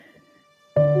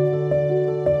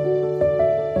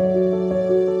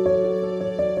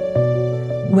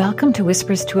Welcome to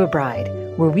Whispers to a Bride,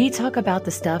 where we talk about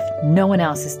the stuff no one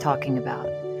else is talking about.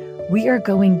 We are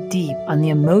going deep on the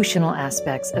emotional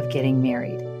aspects of getting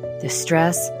married, the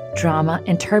stress, drama,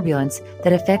 and turbulence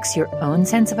that affects your own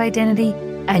sense of identity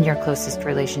and your closest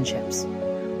relationships.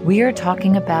 We are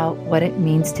talking about what it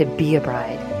means to be a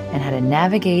bride and how to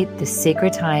navigate this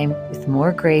sacred time with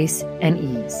more grace and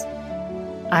ease.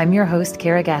 I'm your host,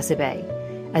 Kara Gassabay.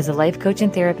 As a life coach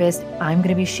and therapist, I'm going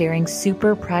to be sharing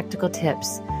super practical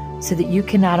tips so that you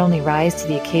can not only rise to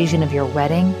the occasion of your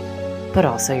wedding, but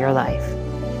also your life.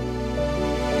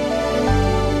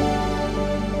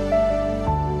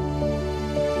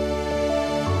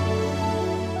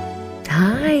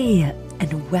 Hi,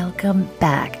 and welcome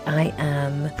back. I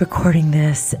am recording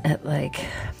this at like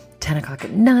 10 o'clock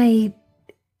at night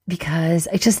because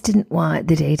I just didn't want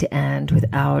the day to end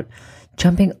without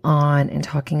jumping on and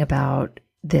talking about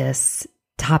this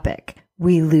topic.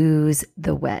 We lose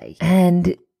the way.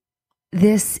 And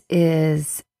this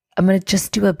is, I'm going to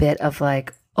just do a bit of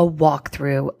like a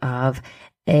walkthrough of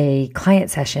a client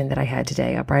session that I had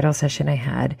today, a bridal session I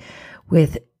had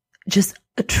with just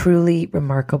a truly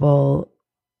remarkable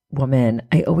woman.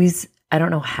 I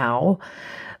don't know how,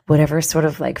 whatever sort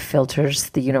of like filters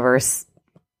the universe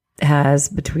has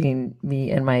between me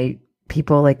and my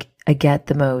people, like I get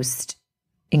the most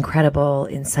incredible,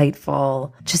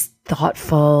 insightful, just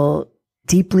thoughtful,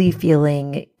 deeply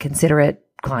feeling, considerate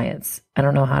clients. I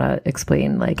don't know how to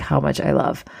explain like how much I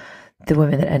love the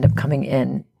women that end up coming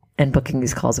in and booking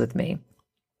these calls with me.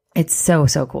 It's so,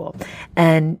 so cool.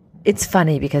 And it's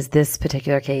funny because this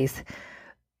particular case,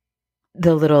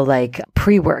 the little like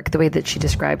pre-work, the way that she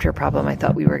described her problem, I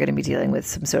thought we were going to be dealing with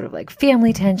some sort of like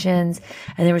family tensions.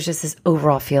 And there was just this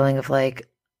overall feeling of like,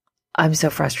 I'm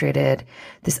so frustrated.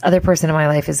 This other person in my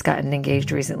life has gotten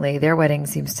engaged recently. Their wedding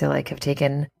seems to like have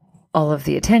taken all of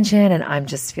the attention and I'm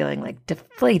just feeling like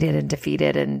deflated and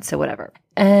defeated and so whatever.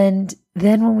 And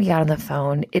then when we got on the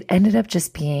phone, it ended up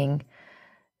just being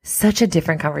such a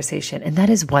different conversation. And that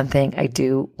is one thing I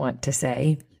do want to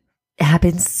say. It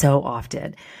happens so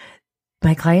often.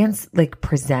 My clients like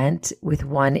present with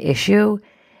one issue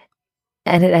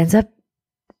and it ends up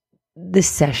this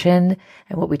session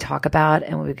and what we talk about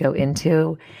and what we go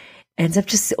into ends up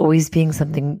just always being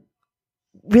something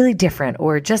really different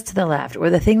or just to the left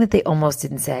or the thing that they almost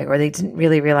didn't say or they didn't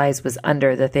really realize was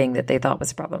under the thing that they thought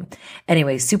was a problem.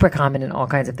 Anyway, super common in all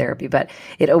kinds of therapy, but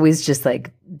it always just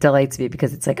like delights me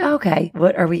because it's like, oh, okay,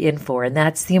 what are we in for? And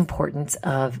that's the importance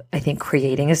of, I think,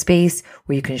 creating a space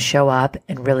where you can show up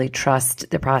and really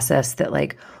trust the process that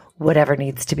like whatever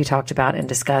needs to be talked about and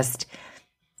discussed,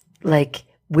 like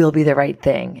will be the right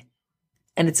thing.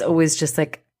 And it's always just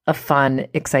like a fun,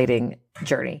 exciting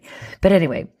journey. But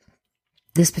anyway,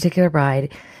 this particular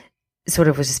bride sort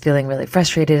of was just feeling really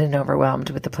frustrated and overwhelmed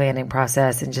with the planning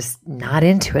process and just not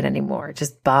into it anymore,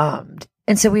 just bummed.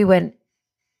 And so we went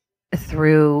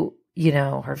through,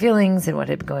 her feelings and what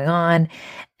had been going on.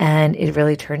 And it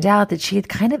really turned out that she had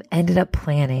kind of ended up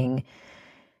planning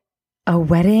a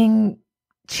wedding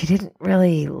she didn't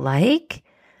really like.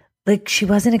 Like she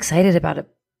wasn't excited about it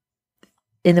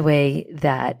in the way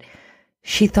that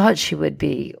she thought she would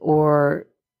be. Or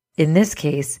in this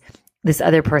case, this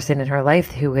other person in her life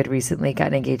who had recently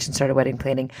gotten engaged and started wedding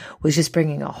planning was just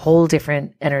bringing a whole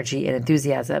different energy and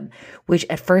enthusiasm, which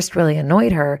at first really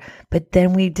annoyed her. But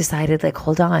then we decided like,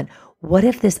 hold on, what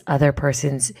if this other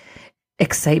person's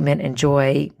excitement and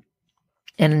joy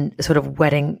and sort of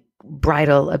wedding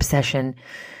bridal obsession,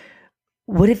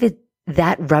 what if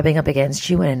that rubbing up against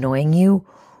you and annoying you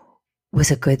was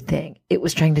a good thing? It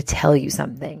was trying to tell you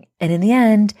something. And in the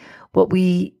end, what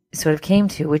we sort of came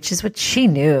to, which is what she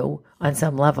knew on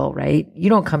some level, right? You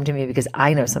don't come to me because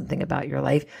I know something about your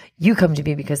life. You come to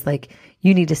me because like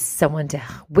you need someone to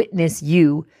witness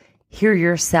you, hear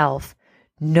yourself,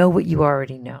 know what you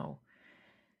already know.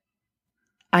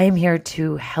 I am here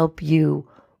to help you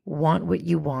want what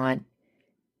you want,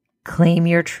 claim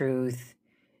your truth,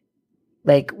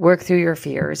 like work through your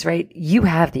fears, right? You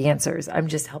have the answers. I'm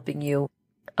just helping you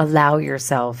allow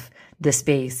yourself the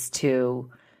space to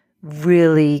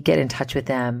really get in touch with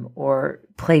them or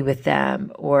play with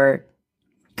them or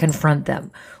confront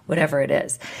them, whatever it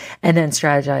is. And then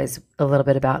strategize a little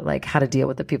bit about like how to deal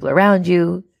with the people around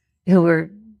you who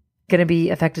are going to be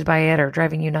affected by it or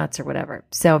driving you nuts or whatever.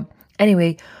 So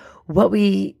anyway, what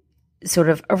we sort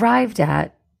of arrived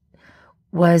at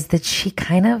was that she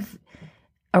kind of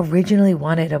originally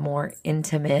wanted a more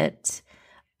intimate,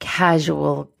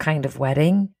 casual kind of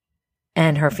wedding.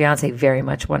 And her fiance very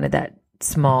much wanted that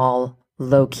small,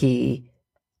 low-key,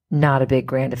 not a big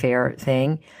grand affair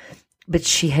thing. But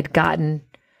she had gotten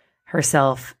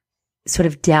herself sort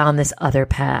of down this other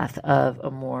path of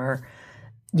a more,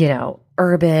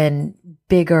 urban,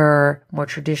 bigger, more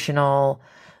traditional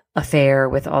affair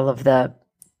with all of the,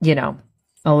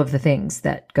 all of the things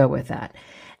that go with that.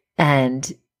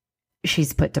 And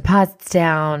she's put deposits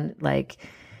down,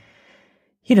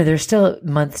 there's still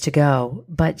months to go,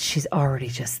 but she's already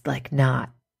just not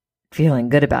feeling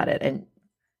good about it. And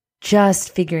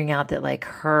just figuring out that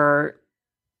her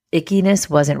ickiness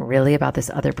wasn't really about this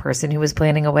other person who was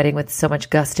planning a wedding with so much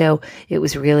gusto. It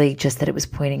was really just that it was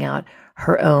pointing out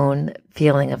her own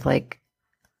feeling of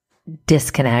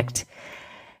disconnect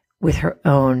with her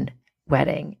own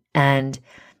wedding and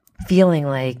feeling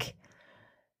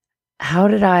how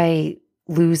did I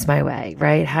lose my way,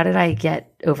 right? How did I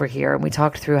get over here? And we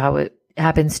talked through how it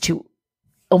happens to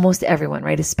almost everyone,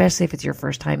 right? Especially if it's your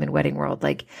first time in wedding world.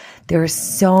 There are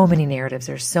so many narratives,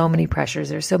 there's so many pressures,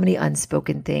 there's so many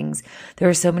unspoken things. There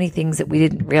are so many things that we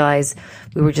didn't realize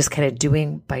we were just kind of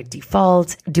doing by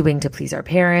default, doing to please our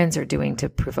parents or doing to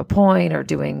prove a point or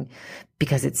doing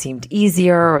because it seemed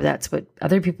easier or that's what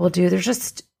other people do.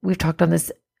 We've talked on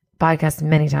this podcast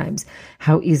many times,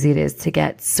 how easy it is to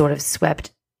get sort of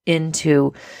swept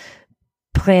into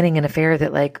planning an affair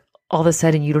that all of a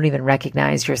sudden you don't even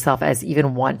recognize yourself as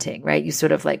even wanting, right? You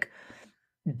sort of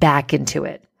back into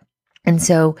it. And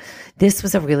so this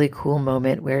was a really cool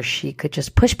moment where she could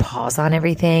just push pause on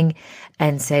everything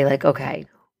and say okay,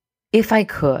 if I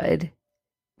could,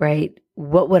 right,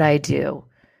 what would I do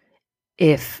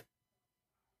if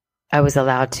I was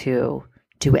allowed to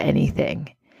do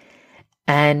anything?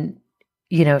 And,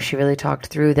 she really talked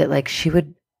through that she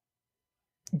would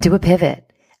do a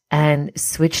pivot and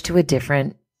switch to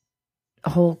a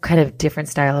whole kind of different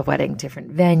style of wedding,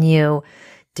 different venue,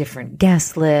 different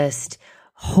guest list,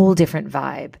 whole different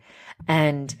vibe.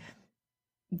 And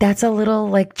that's a little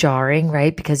jarring,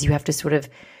 right? Because you have to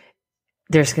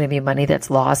there's going to be money that's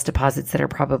lost, deposits that are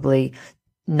probably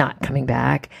not coming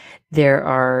back. There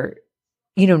are,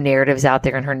 narratives out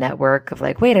there in her network of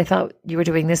wait, I thought you were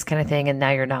doing this kind of thing and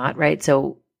now you're not, right?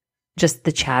 So just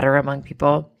the chatter among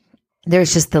people.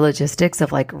 There's just the logistics of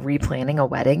replanning a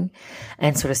wedding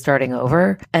and sort of starting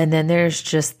over. And then there's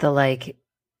just the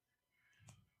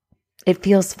it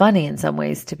feels funny in some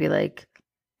ways to be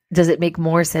does it make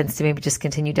more sense to maybe just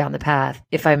continue down the path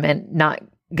if I'm not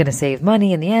going to save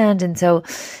money in the end? And so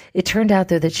it turned out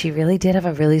though that she really did have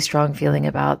a really strong feeling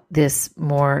about this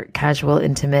more casual,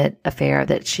 intimate affair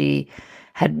that she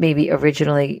had maybe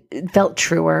originally felt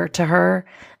truer to her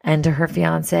and to her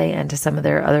fiance and to some of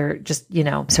their other just,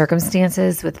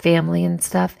 circumstances with family and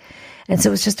stuff. And so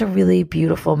it was just a really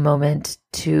beautiful moment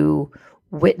to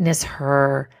witness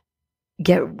her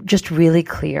get just really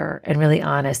clear and really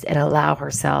honest and allow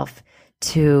herself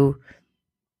to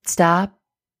stop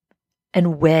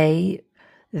and weigh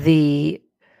the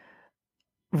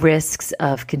risks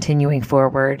of continuing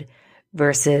forward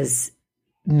versus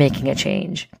making a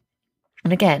change.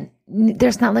 And again,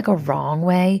 there's not a wrong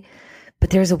way,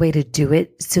 but there's a way to do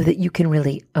it so that you can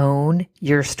really own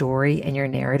your story and your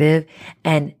narrative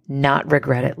and not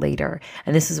regret it later.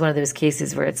 And this is one of those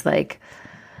cases where it's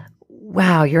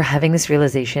wow, you're having this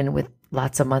realization with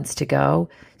lots of months to go.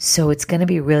 So it's going to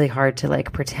be really hard to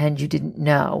pretend you didn't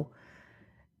know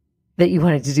that you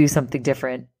wanted to do something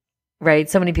different, right?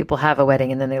 So many people have a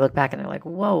wedding and then they look back and they're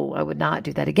whoa, I would not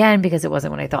do that again because it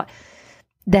wasn't what I thought.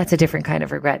 That's a different kind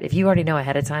of regret. If you already know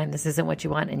ahead of time this isn't what you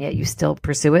want and yet you still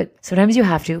pursue it, sometimes you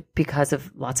have to because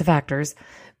of lots of factors.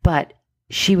 But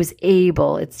she was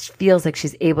able, it feels like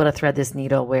she's able to thread this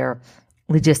needle where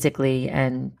logistically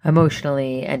and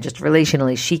emotionally and just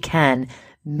relationally, she can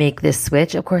make this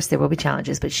switch. Of course, there will be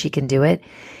challenges, but she can do it.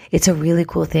 It's a really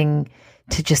cool thing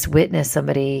to just witness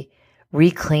somebody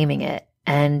reclaiming it.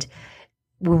 And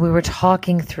when we were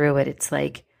talking through it, it's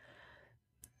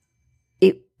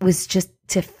it was just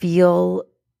to feel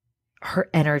her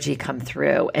energy come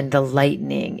through and the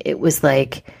lightning. It was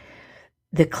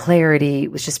the clarity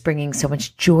was just bringing so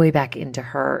much joy back into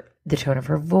her, the tone of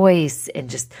her voice and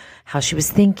just how she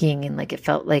was thinking. And it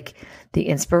felt like the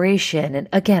inspiration. And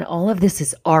again, all of this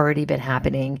has already been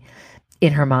happening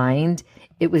in her mind.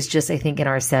 It was just, I think in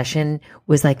our session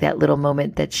was that little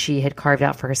moment that she had carved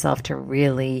out for herself to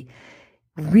really,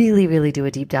 really, really do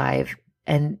a deep dive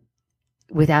and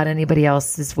without anybody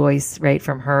else's voice, right,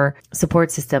 from her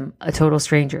support system, a total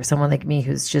stranger, someone like me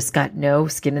who's just got no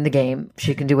skin in the game.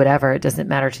 She can do whatever. It doesn't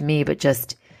matter to me, but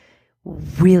just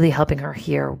really helping her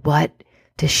hear what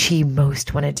does she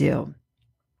most want to do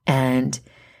and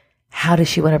how does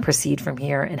she want to proceed from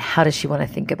here and how does she want to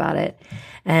think about it.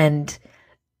 And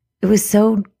it was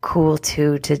so cool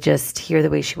too to just hear the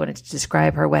way she wanted to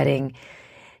describe her wedding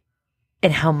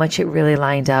and how much it really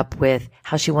lined up with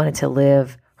how she wanted to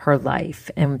live her life.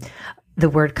 And the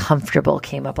word comfortable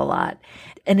came up a lot.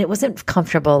 And it wasn't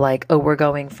comfortable like, oh, we're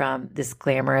going from this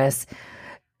glamorous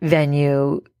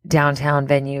venue, downtown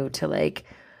venue, to like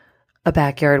a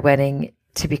backyard wedding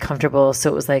to be comfortable.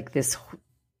 So it was like this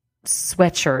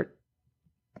sweatshirt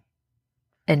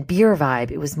and beer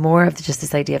vibe. It was more of just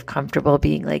this idea of comfortable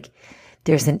being like,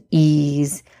 there's an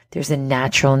ease, there's a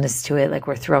naturalness to it. Like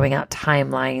we're throwing out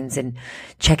timelines and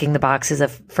checking the boxes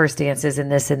of first dances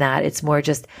and this and that. It's more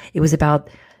just, it was about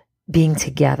being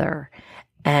together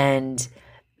and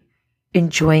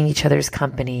enjoying each other's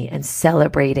company and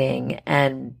celebrating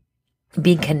and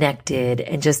being connected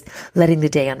and just letting the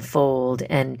day unfold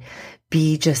and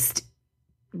be just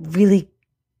really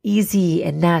easy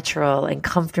and natural and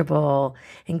comfortable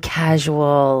and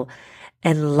casual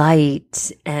and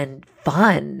light and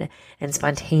fun and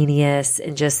spontaneous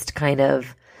and just kind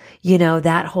of, you know,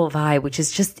 that whole vibe, which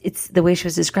is just, it's the way she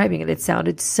was describing it. It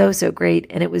sounded so, so great.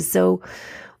 And it was so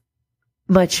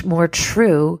much more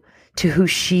true to who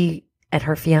she and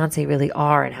her fiance really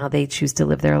are and how they choose to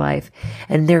live their life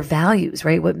and their values,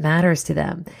 right? What matters to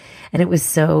them. And it was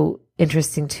so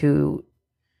interesting to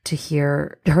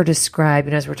hear her describe,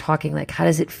 you know, as we're talking, like, how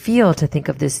does it feel to think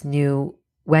of this new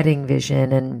wedding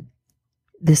vision and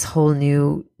this whole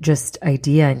new just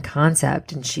idea and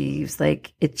concept? And she's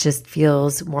like, it just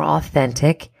feels more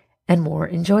authentic and more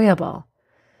enjoyable.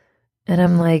 And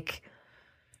I'm like,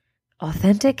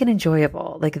 authentic and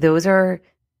enjoyable. Like those are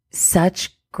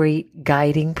such great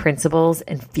guiding principles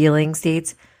and feeling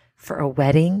states for a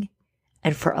wedding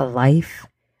and for a life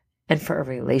and for a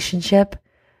relationship.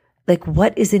 Like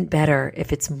what isn't better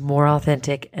if it's more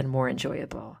authentic and more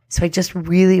enjoyable? So I just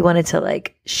really wanted to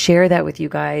like share that with you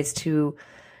guys to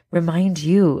remind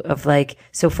you of like,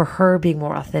 so for her being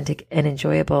more authentic and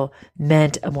enjoyable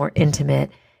meant a more intimate,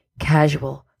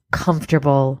 casual,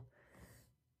 comfortable,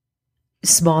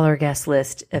 smaller guest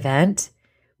list event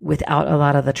without a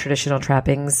lot of the traditional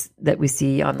trappings that we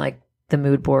see on like the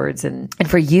mood boards. And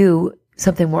for you,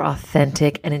 something more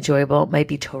authentic and enjoyable might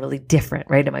be totally different,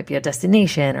 right? It might be a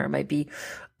destination, or it might be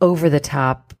over the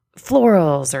top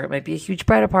florals, or it might be a huge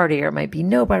bridal party, or it might be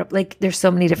no bridal. Like there's so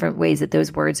many different ways that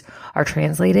those words are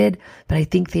translated, but I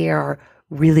think they are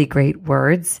really great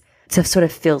words to sort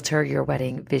of filter your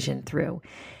wedding vision through.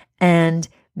 And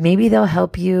maybe they'll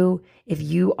help you if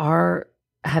you are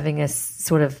having a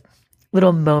sort of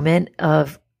little moment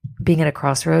of being at a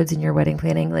crossroads in your wedding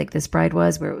planning, like this bride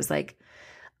was, where it was like,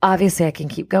 obviously I can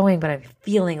keep going, but I'm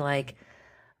feeling like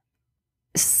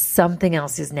something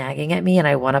else is nagging at me and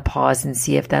I want to pause and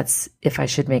see if I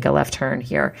should make a left turn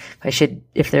here,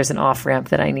 if there's an off ramp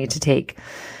that I need to take,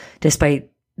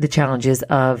 despite the challenges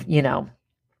of, you know,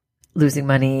 losing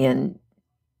money and,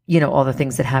 you know, all the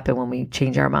things that happen when we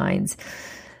change our minds.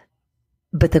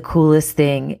 But the coolest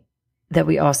thing that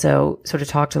we also sort of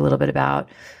talked a little bit about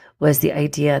was the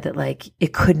idea that like,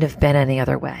 it couldn't have been any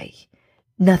other way.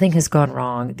 Nothing has gone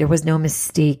wrong. There was no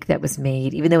mistake that was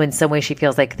made, even though in some way she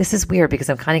feels like this is weird because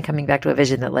I'm kind of coming back to a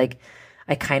vision that like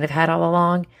I kind of had all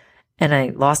along and I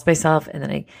lost myself.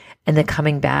 And then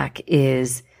coming back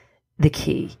is the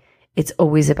key. It's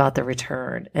always about the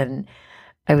return. And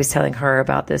I was telling her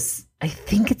about this. I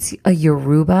think it's a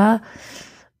Yoruba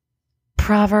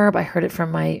proverb. I heard it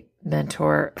from my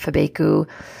mentor, Fabeku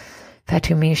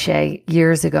Fatumishe,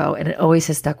 years ago, and it always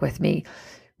has stuck with me.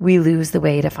 We lose the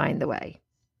way to find the way,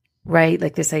 right?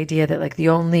 Like this idea that like the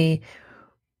only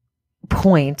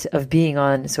point of being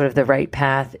on sort of the right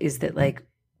path is that like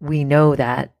we know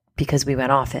that because we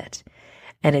went off it.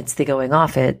 And it's the going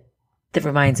off it that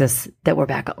reminds us that we're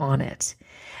back on it.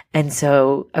 And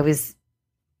so I was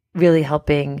really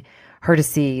helping her to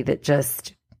see that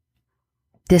just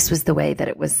this was the way that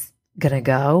it was going to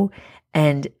go.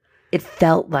 And it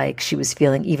felt like she was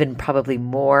feeling even probably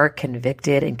more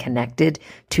convicted and connected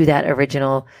to that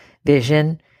original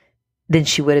vision than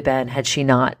she would have been had she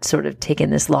not sort of taken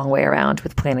this long way around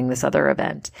with planning this other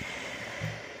event.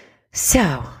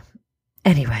 So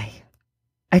anyway,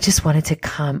 I just wanted to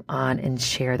come on and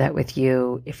share that with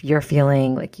you. If you're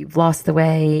feeling like you've lost the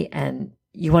way and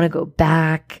you want to go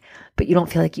back, but you don't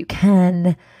feel like you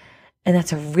can, and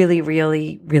that's a really,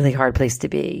 really, really hard place to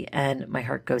be. And my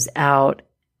heart goes out.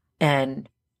 And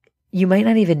you might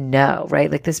not even know, right?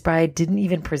 Like this bride didn't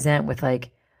even present with like,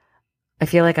 I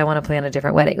feel like I want to plan a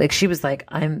different wedding. Like she was like,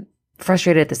 I'm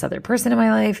frustrated at this other person in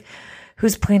my life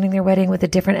who's planning their wedding with a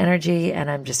different energy. And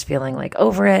I'm just feeling like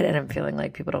over it. And I'm feeling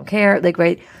like people don't care. Like,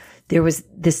 right. There was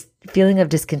this feeling of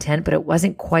discontent, but it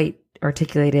wasn't quite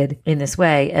articulated in this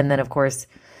way. And then of course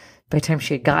by the time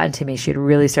she had gotten to me, she had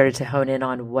really started to hone in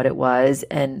on what it was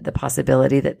and the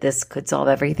possibility that this could solve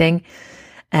everything.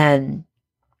 And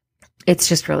it's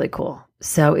just really cool.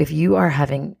 So if you are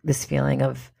having this feeling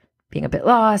of being a bit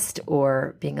lost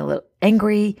or being a little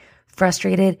angry,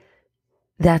 frustrated,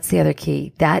 that's the other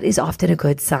key. That is often a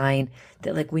good sign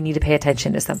that like we need to pay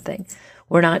attention to something.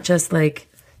 We're not just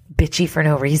like bitchy for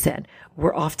no reason.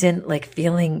 We're often like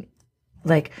feeling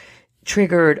like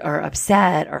triggered or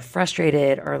upset or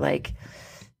frustrated or like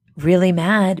really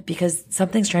mad because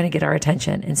something's trying to get our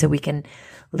attention. And so we can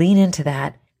lean into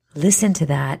that, listen to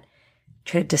that,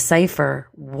 try to decipher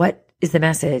what is the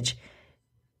message.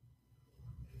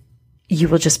 You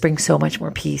will just bring so much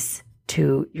more peace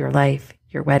to your life,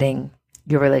 your wedding,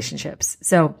 your relationships.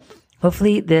 So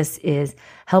hopefully this is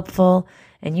helpful.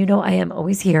 And you know, I am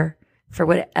always here for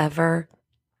whatever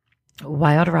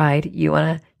wild ride you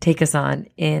want to take us on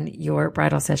in your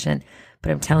bridal session.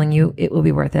 But I'm telling you, it will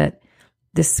be worth it.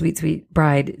 This sweet, sweet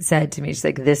bride said to me, she's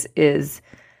like,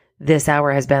 this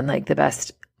hour has been like the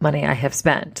best money I have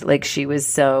spent. Like she was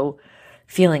so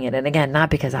feeling it. And again, not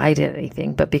because I did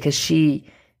anything, but because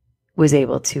she was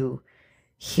able to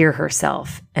hear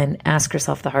herself and ask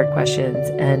herself the hard questions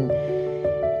and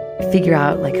figure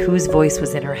out like whose voice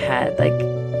was in her head, like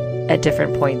at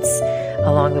different points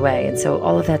along the way. And so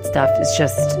all of that stuff is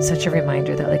just such a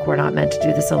reminder that like we're not meant to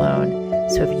do this alone.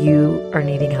 So if you are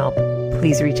needing help,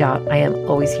 please reach out. I am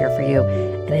always here for you.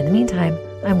 And in the meantime,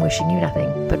 I'm wishing you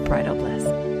nothing but bridal bliss.